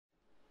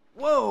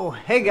Whoa,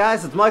 hey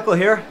guys, it's Michael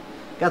here.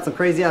 Got some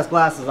crazy ass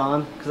glasses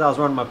on because I was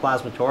running my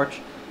plasma torch.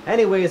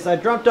 Anyways, I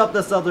dreamt up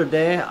this other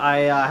day.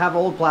 I have an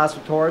old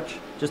plasma torch,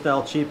 just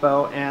El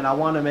Cheapo, and I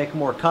want to make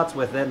more cuts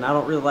with it, and I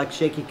don't really like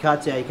shaky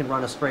cuts. Yeah, you can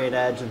run a straight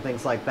edge and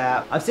things like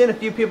that. I've seen a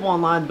few people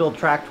online build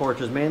track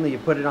torches. Mainly you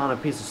put it on a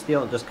piece of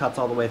steel and it just cuts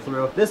all the way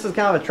through. This is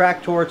kind of a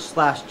track torch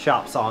slash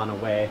chop saw in a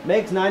way.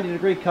 Makes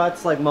 90-degree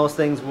cuts like most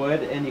things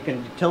would, and you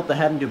can tilt the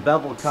head and do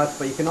beveled cuts,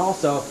 but you can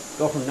also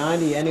go from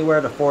 90 anywhere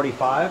to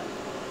 45.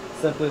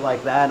 Simply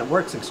like that, and it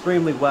works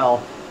extremely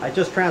well. I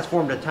just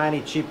transformed a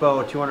tiny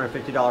cheapo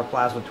 $250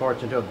 plasma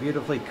torch into a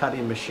beautifully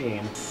cutting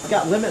machine. It's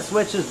got limit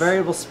switches,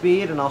 variable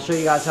speed, and I'll show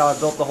you guys how I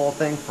built the whole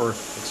thing for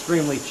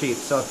extremely cheap.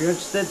 So if you're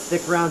interested,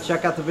 stick around,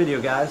 check out the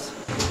video, guys.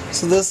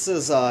 So this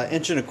is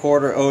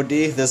 1¼ OD,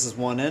 this is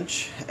 1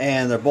 inch,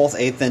 and they're both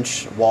 1/8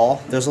 inch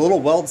wall. There's a little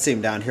weld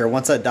seam down here.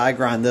 Once I die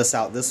grind this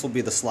out, this will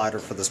be the slider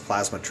for this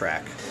plasma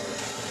track.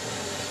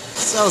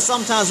 So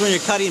sometimes when you're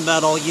cutting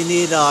metal, you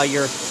need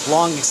your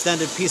long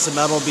extended piece of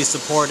metal to be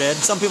supported.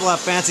 Some people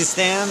have fancy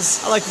stands.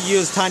 I like to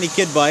use tiny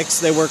kid bikes.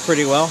 They work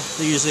pretty well.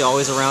 They're usually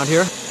always around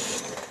here.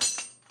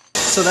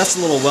 So that's a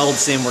little weld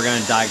seam we're going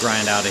to die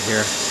grind out of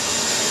here.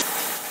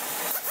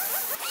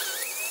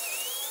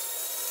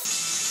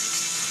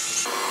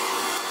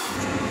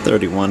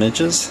 .31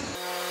 inches.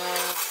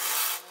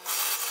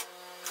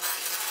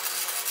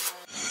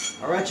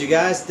 Alright you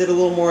guys, did a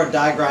little more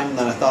die grinding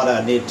than I thought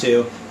I'd need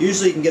to.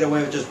 Usually you can get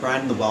away with just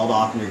grinding the weld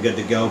off and you're good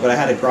to go, but I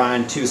had to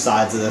grind two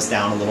sides of this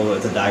down a little bit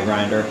with the die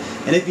grinder.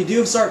 And if you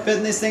do start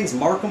fitting these things,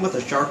 mark them with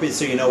a Sharpie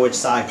so you know which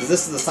side, because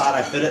this is the side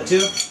I fit it to.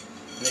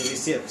 And as you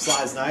see, it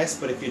slides nice,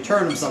 but if you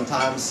turn them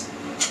sometimes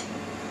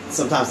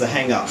they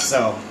hang up.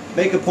 So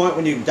make a point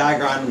when you die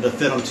grind them to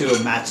fit them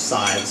to match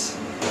sides.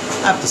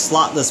 I have to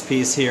slot this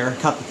piece here,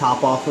 cut the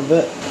top off of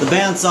it. The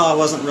bandsaw I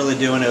wasn't really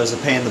doing, it was a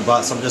pain in the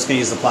butt, so I'm just going to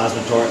use the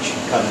plasma torch,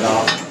 cut it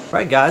off.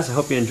 Alright guys, I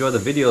hope you enjoyed the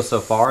video so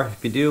far.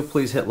 If you do,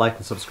 please hit like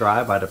and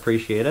subscribe, I'd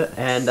appreciate it.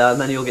 And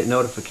then you'll get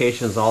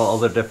notifications on all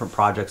other different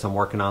projects I'm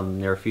working on in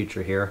the near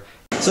future here.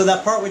 So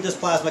that part we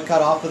just plasma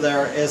cut off of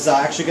there is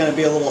actually going to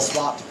be a little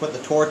spot to put the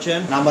torch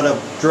in. And I'm going to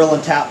drill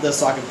and tap this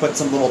so I can put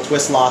some little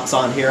twist locks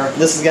on here.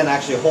 This is going to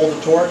actually hold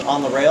the torch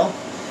on the rail.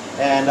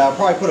 And I'll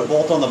probably put a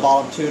bolt on the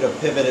bottom too to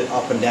pivot it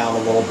up and down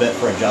a little bit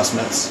for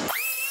adjustments.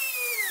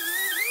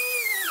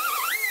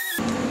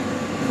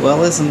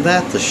 Well, isn't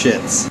that the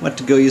shits? Went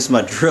to go use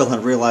my drill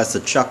and realized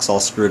the chuck's all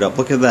screwed up.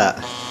 Look at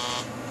that.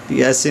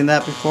 You guys seen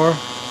that before?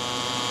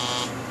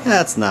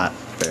 That's not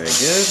very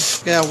good.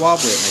 Look at how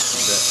wobbly it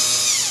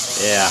makes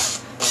a bit. Yeah,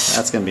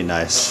 that's gonna be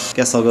nice.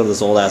 Guess I'll go to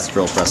this old ass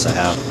drill press I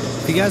have.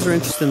 If you guys are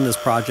interested in this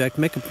project,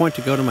 make a point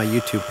to go to my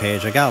YouTube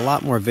page. I got a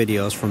lot more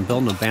videos, from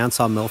building a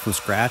bandsaw mill from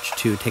scratch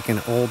to taking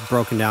an old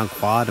broken down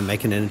quad and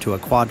making it into a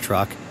quad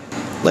truck.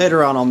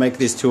 Later on I'll make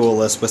these tool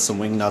lists with some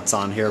wing nuts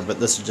on here, but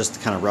this is just to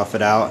kind of rough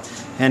it out.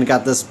 And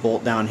got this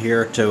bolt down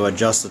here to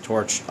adjust the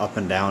torch up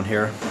and down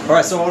here.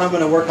 Alright, so what I'm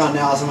going to work on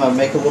now is I'm going to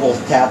make a little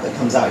tab that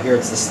comes out here.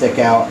 It's the stick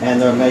out, and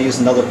then I'm going to use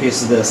another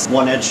piece of this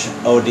 1 inch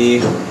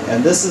OD.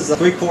 And this is a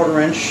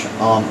 3/4 inch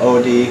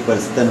OD, but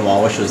it's thin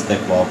wall. I wish it was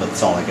thick wall, but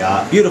that's all I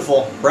got.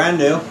 Beautiful, brand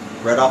new,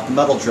 right off the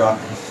metal truck.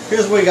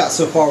 Here's what we got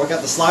so far. We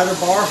got the slider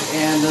bar,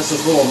 and there's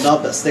this little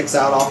nub that sticks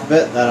out off of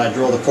it that I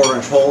drilled a 1/4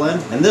 inch hole in.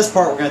 And this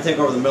part we're going to take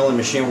over the milling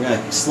machine. We're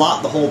going to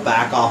slot the whole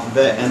back off of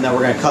it, and then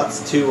we're going to cut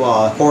two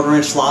 1/4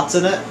 inch slots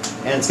in it.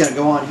 And it's going to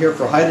go on here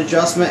for height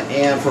adjustment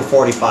and for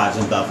 45s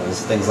and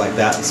bevels, things like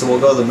that. So we'll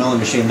go to the milling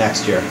machine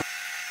next year.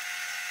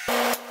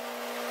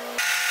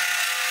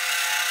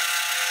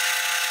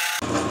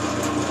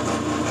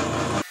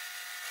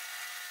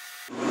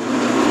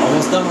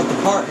 Almost done with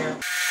the part here.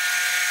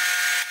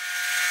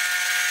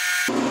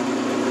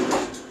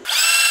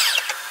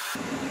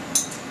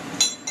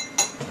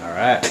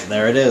 Alright,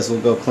 there it is.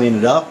 We'll go clean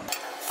it up.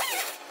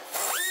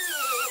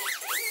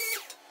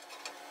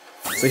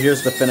 So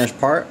here's the finished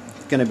part.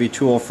 It's going to be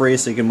tool free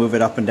so you can move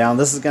it up and down.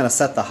 This is going to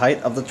set the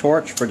height of the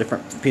torch for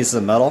different pieces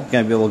of metal. You're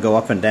going to be able to go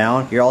up and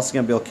down. You're also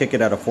going to be able to kick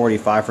it at a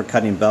 45 for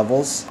cutting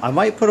bevels. I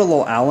might put a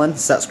little Allen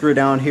set screw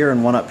down here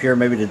and one up here,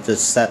 maybe to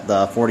just set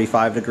the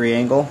 45-degree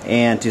angle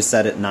and to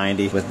set it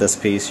 90 with this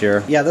piece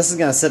here. Yeah, this is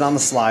going to sit on the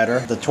slider.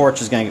 The torch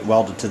is going to get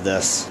welded to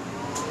this.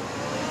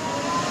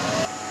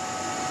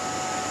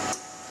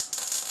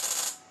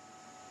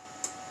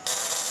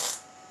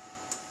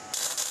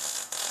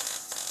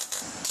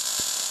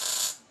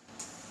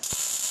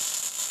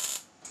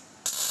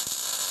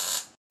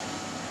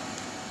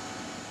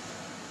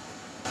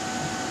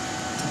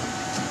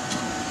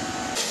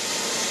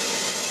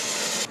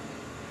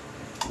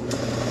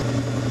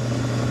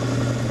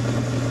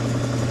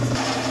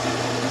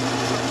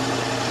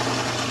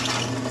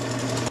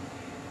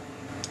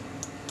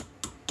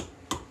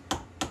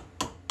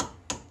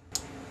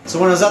 So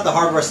when I was at the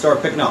hardware store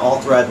picking out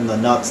all thread and the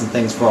nuts and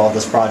things for all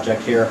this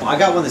project here, I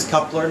got one of these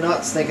coupler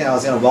nuts thinking I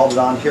was going to weld it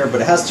on here, but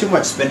it has too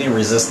much spinning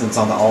resistance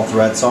on the all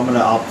thread, so I'm going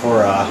to opt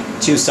for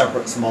two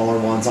separate smaller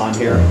ones on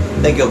here.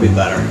 I think it'll be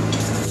better.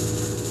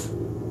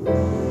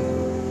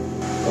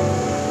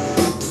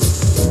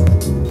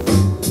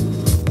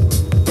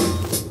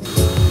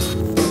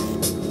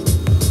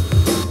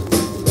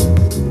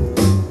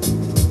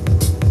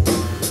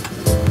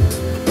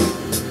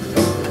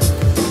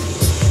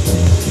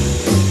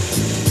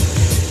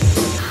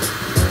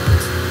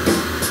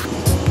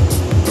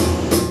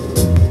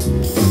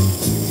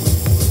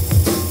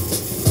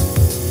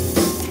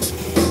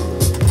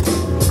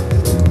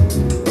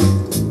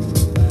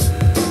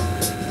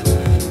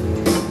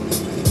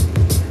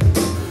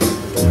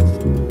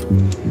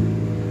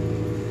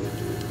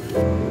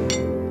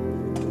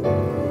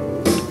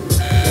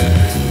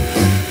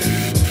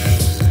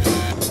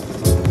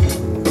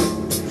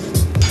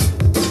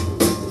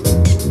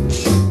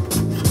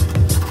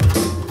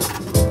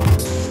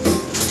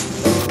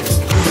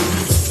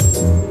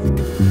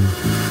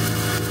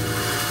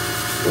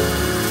 So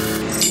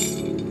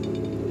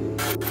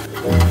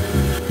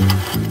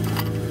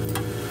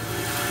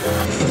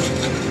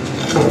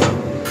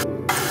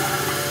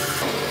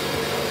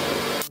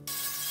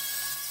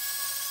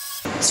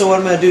what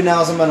I'm going to do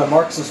now is I'm going to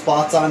mark some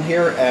spots on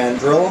here and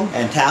drill them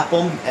and tap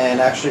them,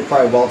 and actually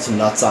probably weld some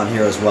nuts on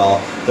here as well.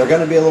 There are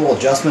going to be little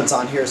adjustments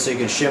on here so you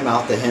can shim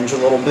out the hinge a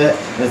little bit,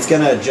 and it's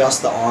going to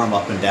adjust the arm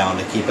up and down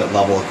to keep it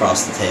level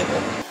across the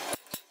table.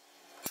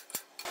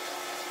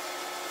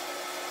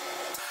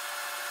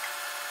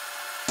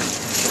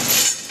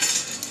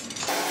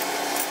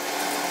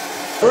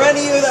 For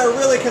any of you that are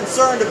really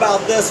concerned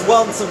about this,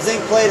 welding some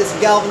zinc plate and some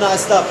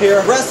galvanized stuff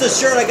here, rest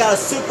assured I got a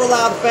super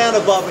loud fan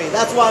above me.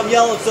 That's why I'm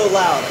yelling so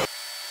loud.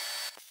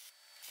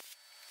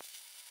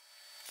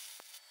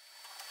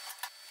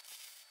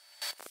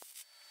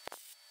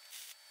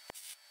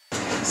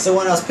 So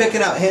when I was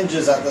picking out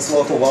hinges at this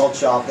local weld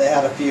shop, they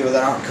had a few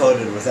that aren't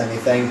coated with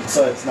anything,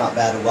 so it's not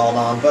bad to weld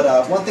on.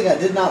 But one thing I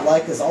did not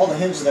like is all the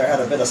hinges there had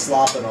a bit of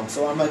slop in them.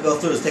 So what I'm going to go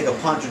through is take a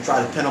punch and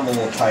try to pin them a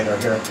little tighter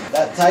here.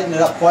 That tightened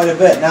it up quite a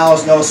bit. Now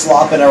there's no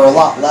slop in it, or a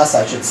lot less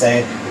I should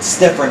say. It's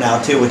stiffer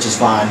now too, which is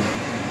fine.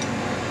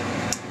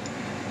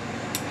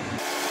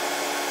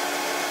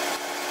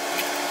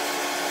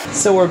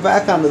 So we're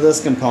back onto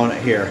this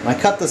component here. I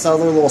cut this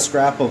other little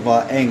scrap of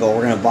angle.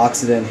 We're going to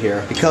box it in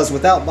here, because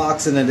without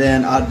boxing it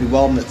in, I'd be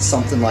welding it to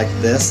something like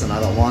this, and I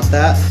don't want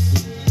that.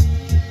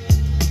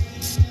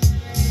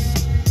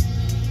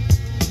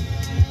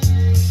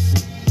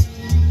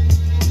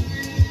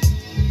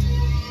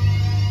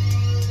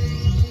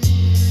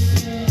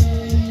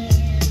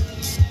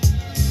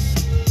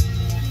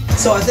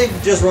 So I think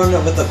just running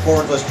it with a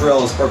cordless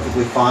drill is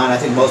perfectly fine. I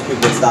think most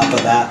people would stop at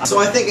that. So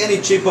I think any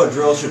cheapo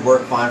drill should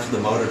work fine for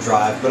the motor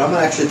drive, but I'm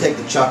going to actually take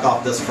the chuck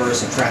off this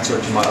first and transfer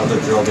it to my other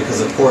drill, because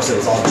of course it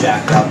was all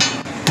jacked up.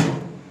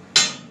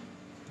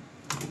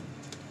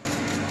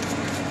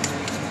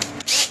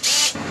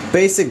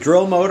 Basic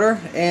drill motor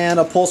and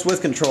a pulse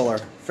width controller.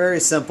 Very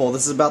simple.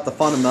 This is about the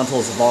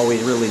fundamentals of all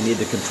we really need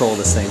to control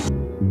this thing.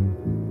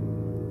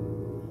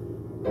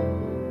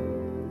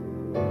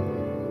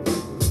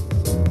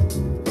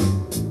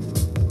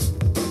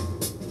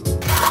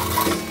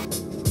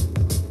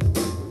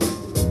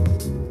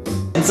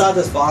 Inside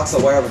this box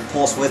I'll wire a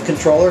pulse width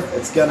controller.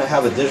 It's going to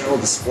have a digital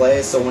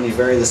display, so when you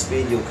vary the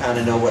speed you'll kind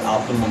of know what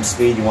optimum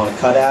speed you want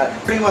to cut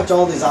at. Pretty much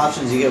all these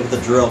options you get with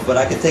the drill, but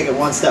I could take it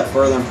one step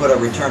further and put a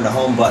return to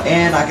home button.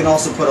 And I can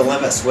also put a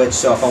limit switch,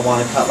 so if I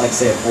want to cut like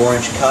say a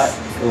 4-inch cut,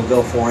 it will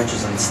go 4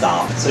 inches and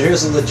stop. So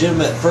here's a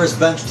legitimate first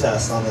bench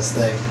test on this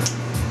thing.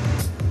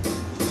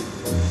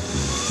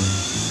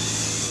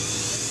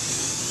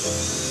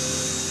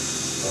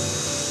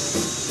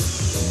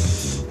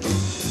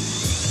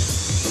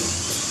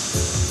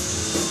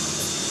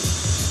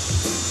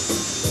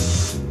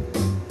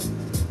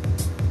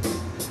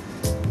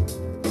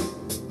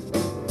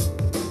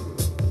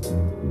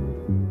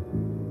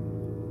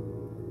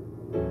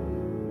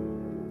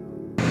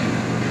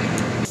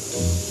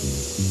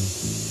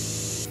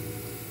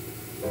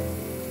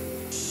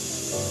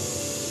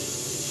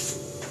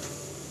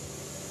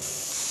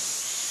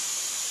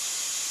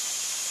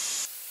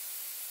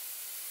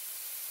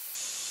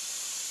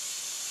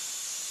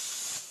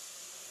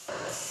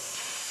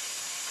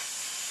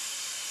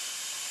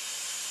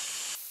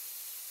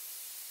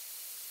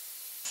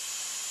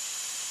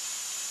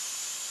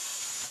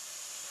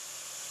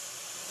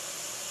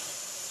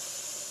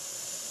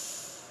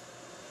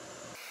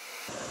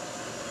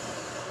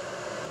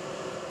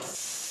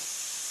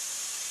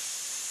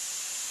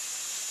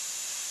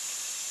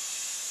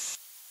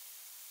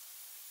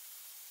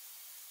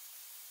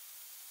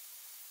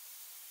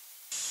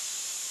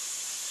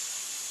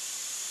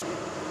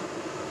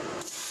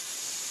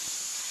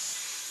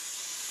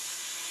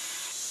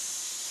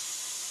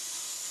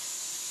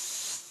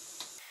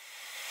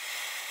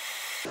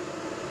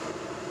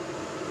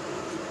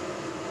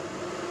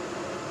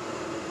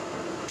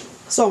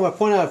 So I'm going to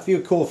point out a few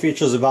cool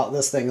features about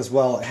this thing as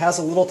well. It has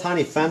a little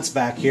tiny fence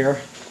back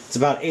here. It's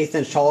about 1/8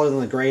 inch taller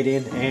than the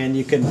grating, and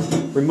you can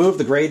remove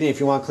the grating if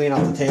you want to clean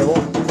out the table.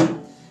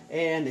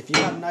 And if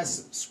you have a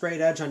nice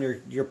straight edge on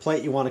your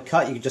plate you want to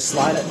cut, you can just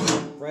slide it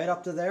right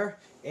up to there.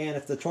 And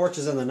if the torch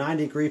is in the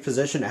 90-degree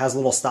position, it has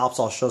little stops.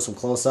 I'll show some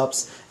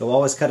close-ups. It will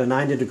always cut a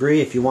 90 degree.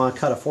 If you want to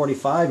cut a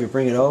 45, you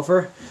bring it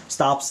over,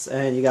 stops,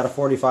 and you got a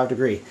 45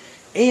 degree.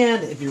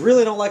 And if you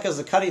really don't like it as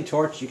a cutting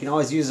torch, you can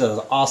always use it as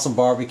an awesome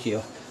barbecue.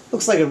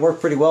 Looks like it'd work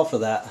pretty well for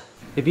that.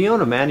 If you own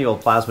a manual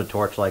plasma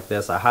torch like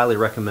this, I highly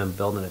recommend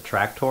building a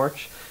track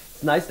torch.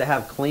 It's nice to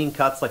have clean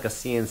cuts like a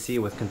CNC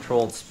with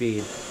controlled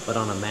speed, but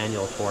on a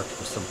manual torch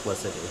for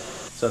simplicity.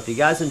 So if you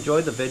guys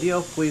enjoyed the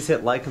video, please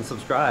hit like and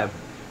subscribe.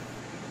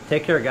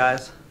 Take care,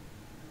 guys.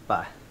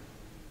 Bye.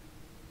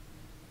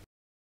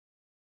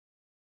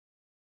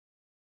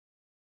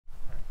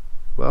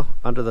 Well,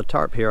 under the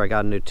tarp here I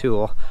got a new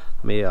tool.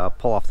 Let me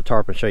pull off the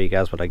tarp and show you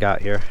guys what I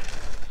got here.